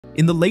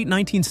In the late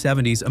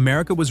 1970s,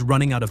 America was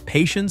running out of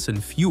patience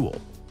and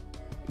fuel.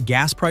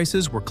 Gas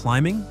prices were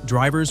climbing,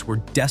 drivers were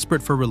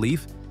desperate for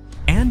relief,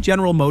 and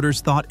General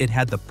Motors thought it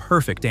had the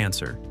perfect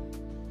answer.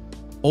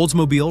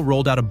 Oldsmobile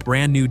rolled out a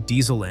brand new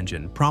diesel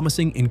engine,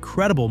 promising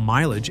incredible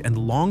mileage and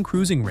long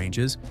cruising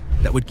ranges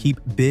that would keep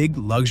big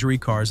luxury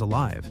cars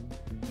alive.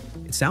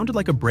 It sounded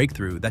like a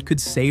breakthrough that could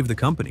save the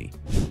company,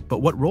 but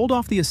what rolled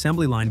off the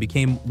assembly line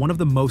became one of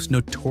the most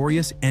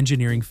notorious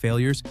engineering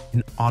failures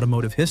in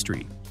automotive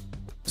history.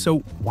 So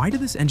why did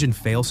this engine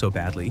fail so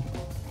badly,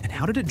 and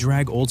how did it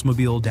drag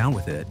Oldsmobile down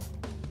with it?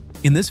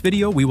 In this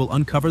video, we will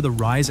uncover the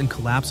rise and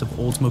collapse of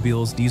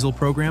Oldsmobile's diesel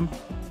program,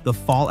 the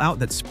fallout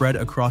that spread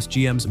across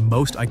GM's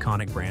most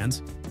iconic brands,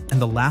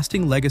 and the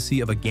lasting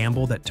legacy of a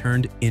gamble that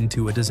turned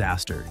into a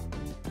disaster.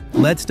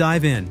 Let's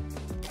dive in.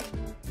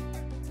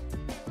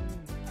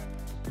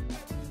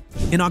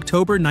 In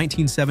October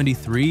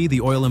 1973,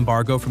 the oil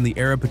embargo from the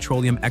Arab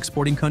petroleum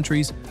exporting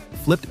countries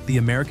flipped the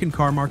American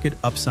car market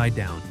upside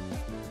down.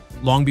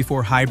 Long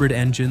before hybrid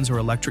engines or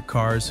electric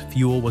cars,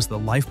 fuel was the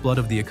lifeblood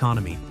of the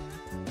economy.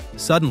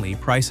 Suddenly,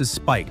 prices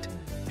spiked,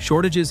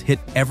 shortages hit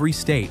every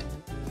state,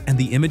 and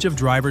the image of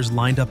drivers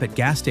lined up at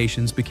gas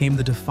stations became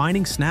the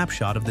defining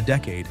snapshot of the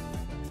decade.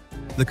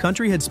 The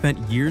country had spent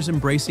years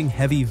embracing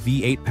heavy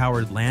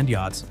V8-powered land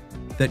yachts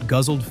that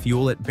guzzled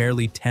fuel at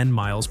barely 10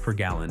 miles per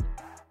gallon.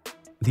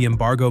 The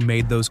embargo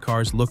made those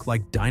cars look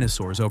like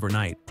dinosaurs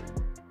overnight.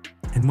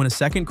 And when a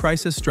second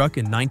crisis struck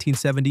in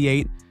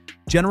 1978,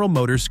 General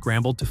Motors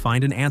scrambled to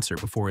find an answer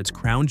before its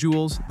crown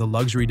jewels, the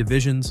luxury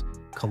divisions,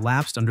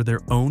 collapsed under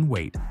their own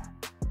weight.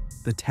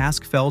 The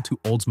task fell to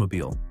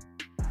Oldsmobile.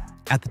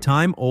 At the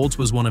time, Olds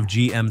was one of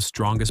GM's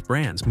strongest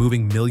brands,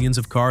 moving millions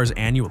of cars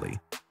annually.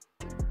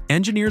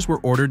 Engineers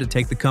were ordered to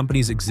take the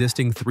company's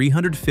existing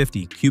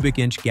 350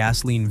 cubic-inch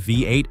gasoline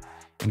V8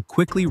 and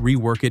quickly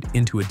rework it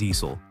into a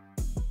diesel.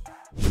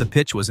 The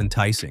pitch was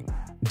enticing.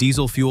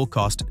 Diesel fuel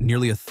cost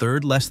nearly a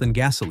third less than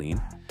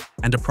gasoline,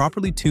 and a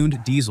properly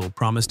tuned diesel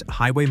promised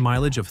highway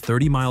mileage of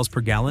 30 miles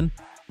per gallon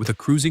with a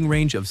cruising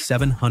range of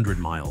 700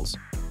 miles.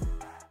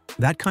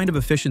 That kind of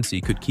efficiency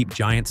could keep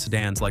giant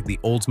sedans like the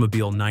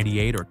Oldsmobile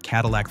 98 or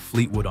Cadillac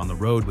Fleetwood on the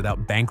road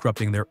without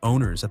bankrupting their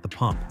owners at the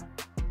pump.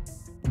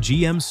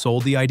 GM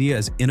sold the idea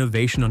as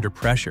innovation under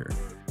pressure,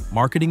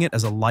 marketing it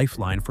as a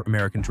lifeline for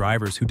American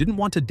drivers who didn't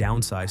want to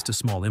downsize to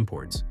small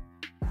imports.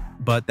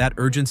 But that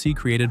urgency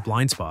created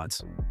blind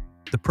spots.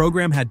 The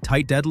program had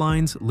tight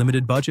deadlines,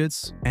 limited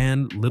budgets,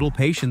 and little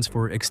patience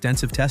for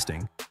extensive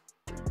testing.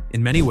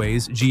 In many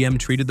ways, GM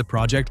treated the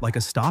project like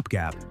a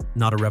stopgap,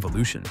 not a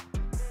revolution.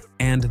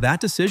 And that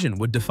decision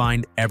would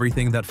define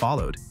everything that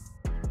followed.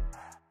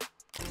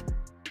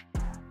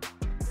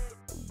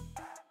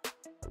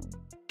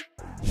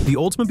 The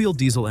Oldsmobile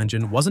diesel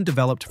engine wasn't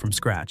developed from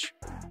scratch.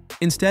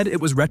 Instead,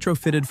 it was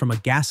retrofitted from a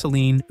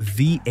gasoline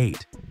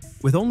V8,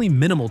 with only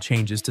minimal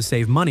changes to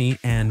save money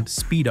and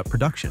speed up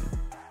production.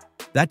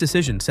 That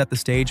decision set the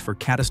stage for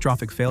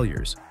catastrophic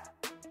failures.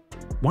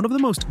 One of the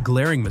most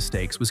glaring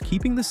mistakes was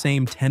keeping the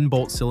same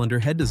 10-bolt cylinder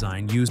head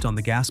design used on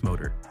the gas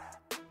motor.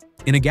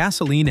 In a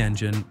gasoline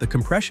engine, the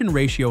compression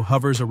ratio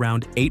hovers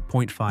around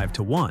 8.5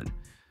 to 1,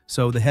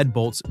 so the head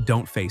bolts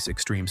don't face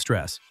extreme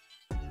stress.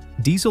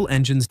 Diesel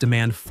engines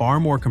demand far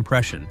more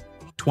compression,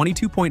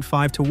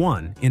 22.5 to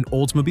 1 in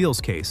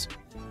Oldsmobile's case,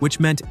 which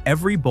meant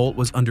every bolt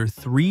was under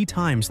 3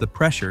 times the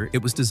pressure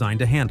it was designed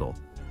to handle.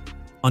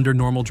 Under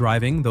normal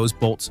driving, those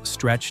bolts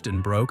stretched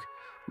and broke,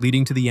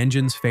 leading to the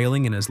engines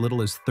failing in as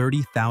little as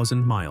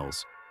 30,000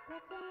 miles.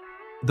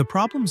 The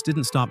problems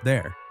didn't stop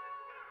there.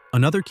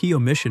 Another key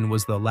omission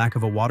was the lack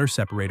of a water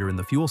separator in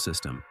the fuel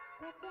system.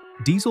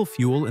 Diesel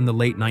fuel in the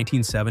late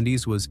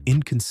 1970s was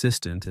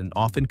inconsistent and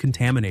often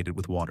contaminated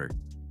with water.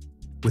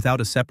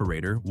 Without a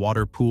separator,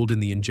 water pooled in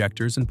the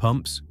injectors and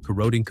pumps,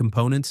 corroding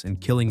components and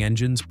killing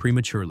engines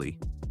prematurely.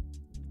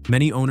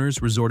 Many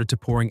owners resorted to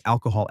pouring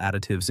alcohol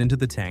additives into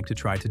the tank to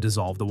try to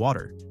dissolve the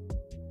water.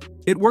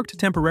 It worked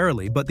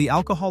temporarily, but the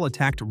alcohol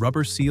attacked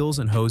rubber seals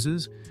and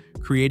hoses,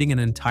 creating an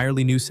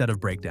entirely new set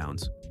of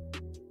breakdowns.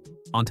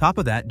 On top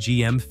of that,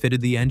 GM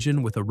fitted the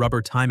engine with a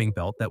rubber timing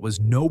belt that was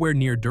nowhere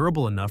near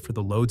durable enough for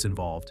the loads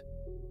involved.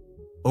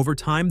 Over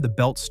time, the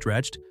belt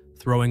stretched,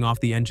 throwing off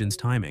the engine's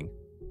timing.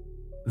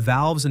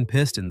 Valves and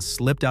pistons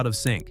slipped out of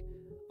sync,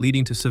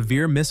 leading to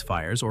severe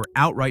misfires or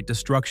outright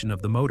destruction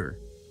of the motor.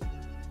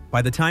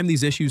 By the time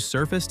these issues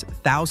surfaced,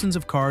 thousands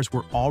of cars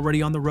were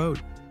already on the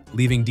road,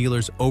 leaving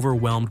dealers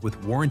overwhelmed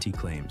with warranty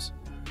claims.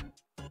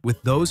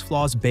 With those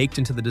flaws baked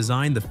into the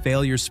design, the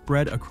failures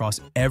spread across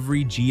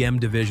every GM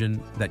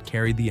division that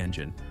carried the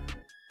engine.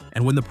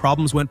 And when the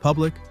problems went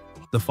public,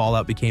 the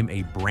fallout became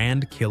a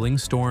brand-killing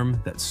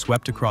storm that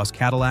swept across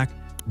Cadillac,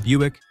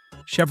 Buick,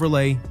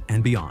 Chevrolet,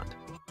 and beyond.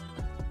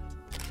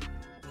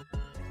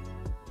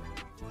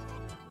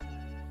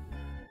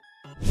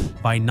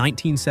 By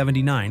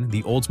 1979,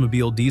 the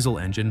Oldsmobile diesel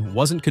engine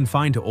wasn't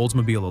confined to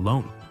Oldsmobile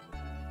alone.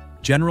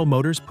 General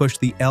Motors pushed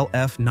the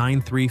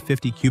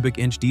LF9350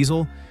 cubic-inch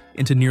diesel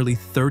into nearly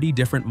 30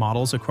 different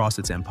models across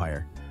its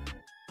empire.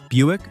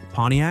 Buick,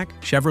 Pontiac,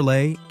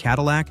 Chevrolet,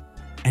 Cadillac,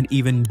 and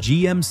even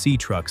GMC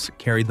trucks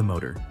carried the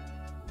motor.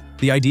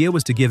 The idea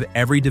was to give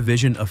every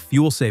division a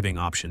fuel-saving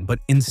option, but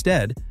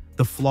instead,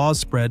 the flaws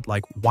spread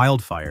like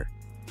wildfire.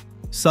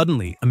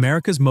 Suddenly,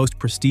 America's most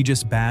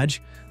prestigious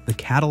badge, the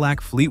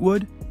Cadillac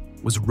Fleetwood,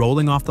 was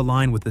rolling off the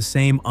line with the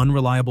same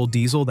unreliable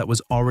diesel that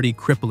was already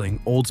crippling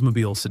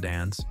Oldsmobile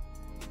sedans.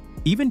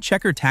 Even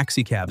checker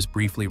taxicabs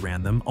briefly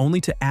ran them, only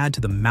to add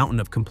to the mountain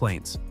of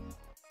complaints.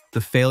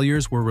 The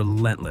failures were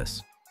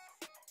relentless.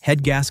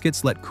 Head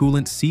gaskets let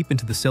coolant seep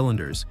into the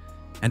cylinders,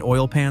 and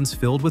oil pans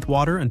filled with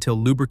water until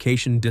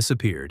lubrication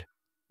disappeared.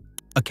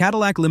 A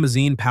Cadillac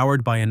limousine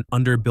powered by an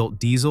underbuilt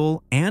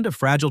diesel and a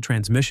fragile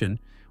transmission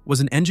was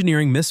an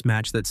engineering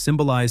mismatch that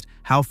symbolized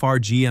how far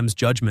GM's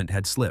judgment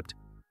had slipped.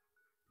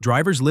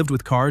 Drivers lived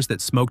with cars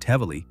that smoked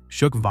heavily,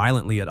 shook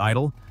violently at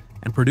idle,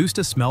 and produced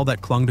a smell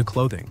that clung to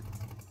clothing.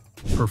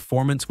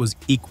 Performance was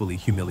equally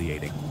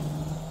humiliating.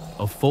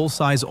 A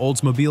full-size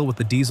Oldsmobile with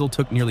the diesel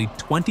took nearly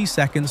 20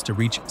 seconds to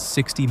reach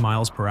 60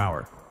 miles per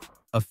hour,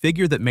 a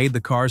figure that made the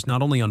cars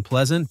not only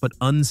unpleasant but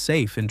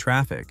unsafe in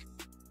traffic.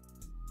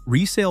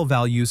 Resale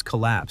values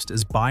collapsed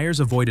as buyers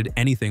avoided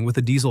anything with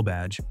a diesel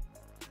badge.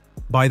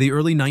 By the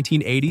early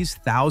 1980s,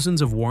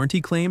 thousands of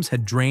warranty claims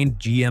had drained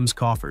GM's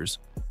coffers,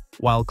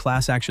 while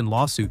class-action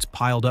lawsuits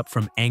piled up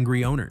from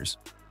angry owners.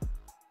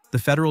 The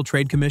Federal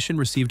Trade Commission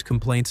received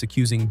complaints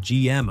accusing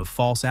GM of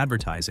false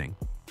advertising,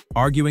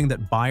 arguing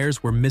that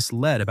buyers were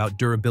misled about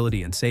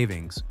durability and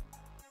savings.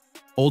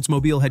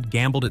 Oldsmobile had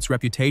gambled its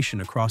reputation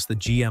across the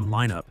GM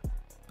lineup,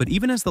 but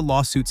even as the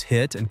lawsuits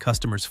hit and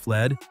customers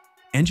fled,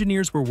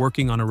 engineers were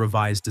working on a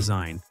revised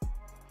design.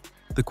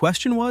 The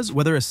question was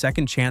whether a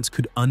second chance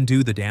could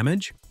undo the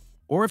damage,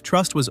 or if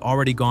trust was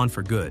already gone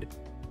for good.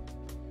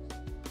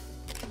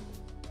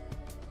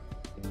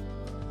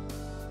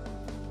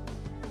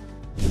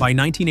 By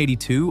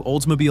 1982,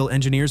 Oldsmobile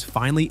engineers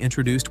finally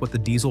introduced what the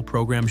diesel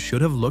program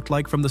should have looked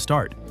like from the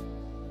start.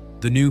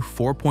 The new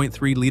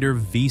 4.3-liter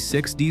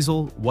V6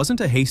 diesel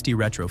wasn't a hasty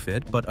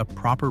retrofit, but a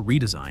proper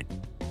redesign.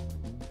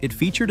 It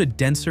featured a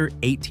denser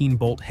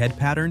 18-bolt head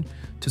pattern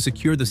to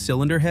secure the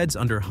cylinder heads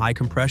under high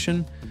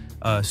compression,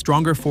 a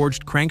stronger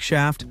forged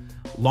crankshaft,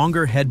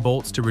 longer head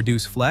bolts to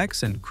reduce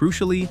flex, and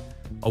crucially,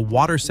 a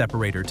water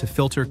separator to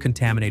filter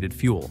contaminated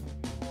fuel.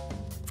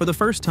 For the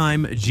first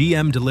time,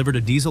 GM delivered a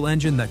diesel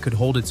engine that could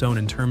hold its own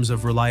in terms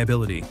of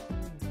reliability.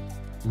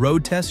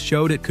 Road tests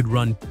showed it could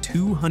run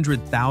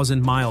 200,000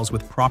 miles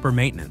with proper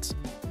maintenance,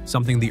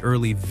 something the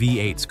early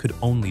V8s could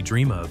only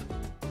dream of.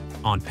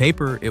 On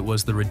paper, it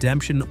was the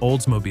redemption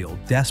Oldsmobile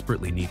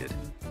desperately needed.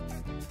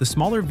 The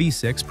smaller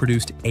V6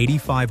 produced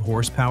 85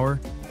 horsepower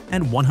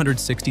and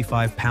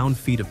 165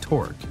 pound-feet of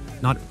torque,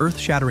 not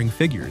earth-shattering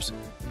figures,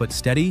 but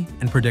steady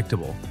and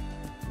predictable.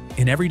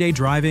 In everyday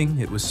driving,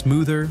 it was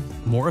smoother,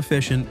 more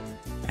efficient,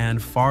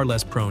 and far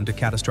less prone to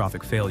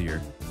catastrophic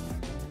failure.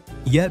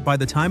 Yet, by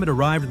the time it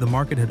arrived, the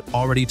market had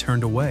already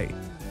turned away.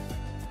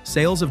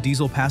 Sales of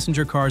diesel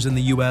passenger cars in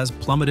the US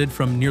plummeted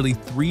from nearly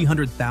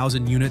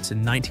 300,000 units in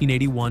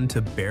 1981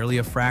 to barely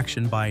a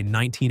fraction by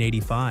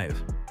 1985.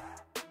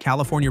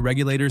 California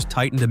regulators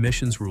tightened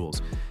emissions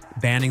rules,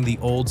 banning the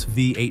Olds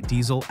V8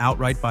 diesel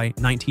outright by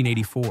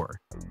 1984.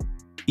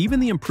 Even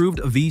the improved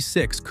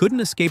V6 couldn't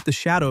escape the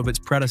shadow of its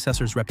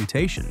predecessor's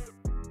reputation.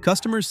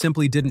 Customers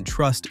simply didn't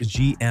trust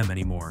GM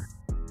anymore.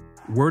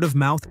 Word of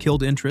mouth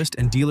killed interest,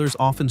 and dealers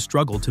often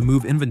struggled to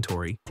move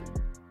inventory.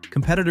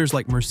 Competitors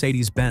like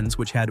Mercedes-Benz,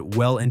 which had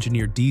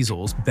well-engineered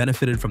diesels,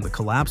 benefited from the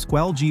collapse,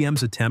 while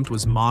GM's attempt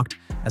was mocked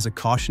as a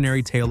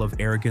cautionary tale of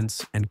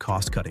arrogance and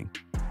cost-cutting.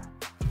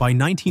 By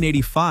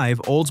 1985,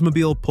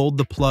 Oldsmobile pulled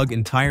the plug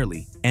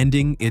entirely,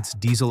 ending its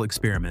diesel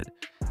experiment.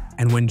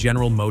 And when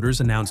General Motors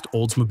announced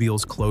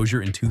Oldsmobile's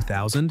closure in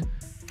 2000,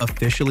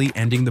 officially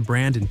ending the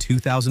brand in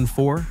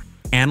 2004,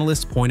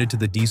 analysts pointed to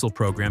the diesel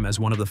program as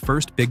one of the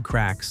first big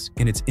cracks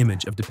in its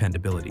image of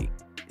dependability.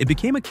 It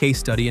became a case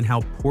study in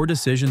how poor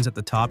decisions at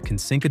the top can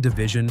sink a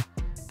division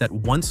that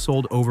once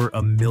sold over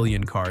 1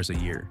 million cars a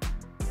year.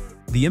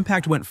 The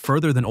impact went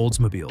further than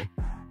Oldsmobile.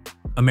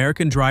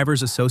 American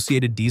drivers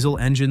associated diesel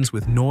engines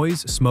with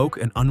noise, smoke,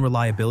 and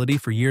unreliability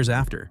for years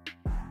after.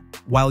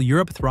 While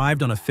Europe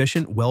thrived on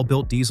efficient,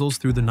 well-built diesels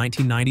through the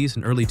 1990s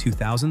and early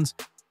 2000s,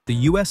 the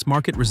US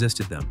market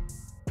resisted them.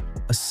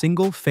 A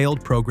single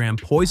failed program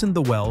poisoned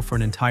the well for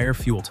an entire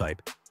fuel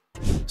type.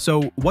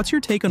 So, what's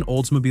your take on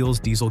Oldsmobile's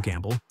diesel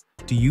gamble?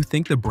 Do you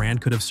think the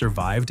brand could have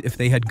survived if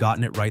they had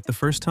gotten it right the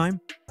first time?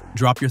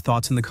 Drop your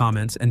thoughts in the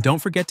comments, and don't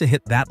forget to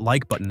hit that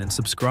like button and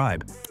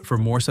subscribe for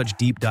more such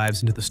deep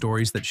dives into the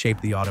stories that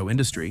shape the auto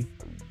industry.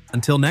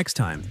 Until next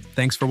time,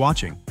 thanks for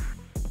watching.